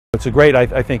it's a great,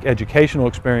 I think, educational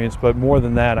experience, but more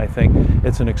than that, I think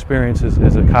it's an experience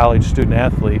as a college student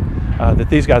athlete that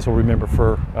these guys will remember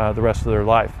for the rest of their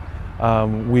life.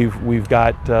 We've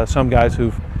got some guys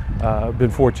who've been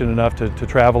fortunate enough to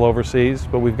travel overseas,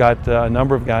 but we've got a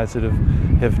number of guys that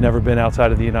have never been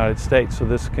outside of the United States, so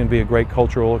this can be a great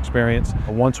cultural experience.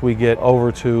 Once we get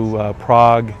over to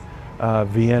Prague,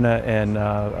 Vienna, and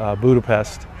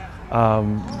Budapest,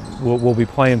 we'll be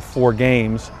playing 4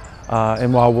 games,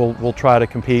 and while we'll try to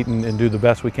compete and do the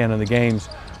best we can in the games,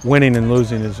 winning and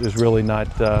losing is really not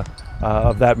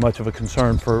of that much of a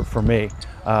concern for me.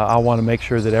 I want to make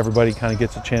sure that everybody kind of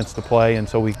gets a chance to play, and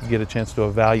so we can get a chance to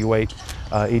evaluate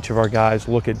each of our guys,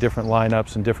 look at different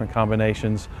lineups and different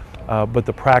combinations. But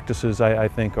the practices, I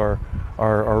think, are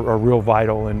real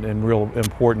vital and real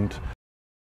important.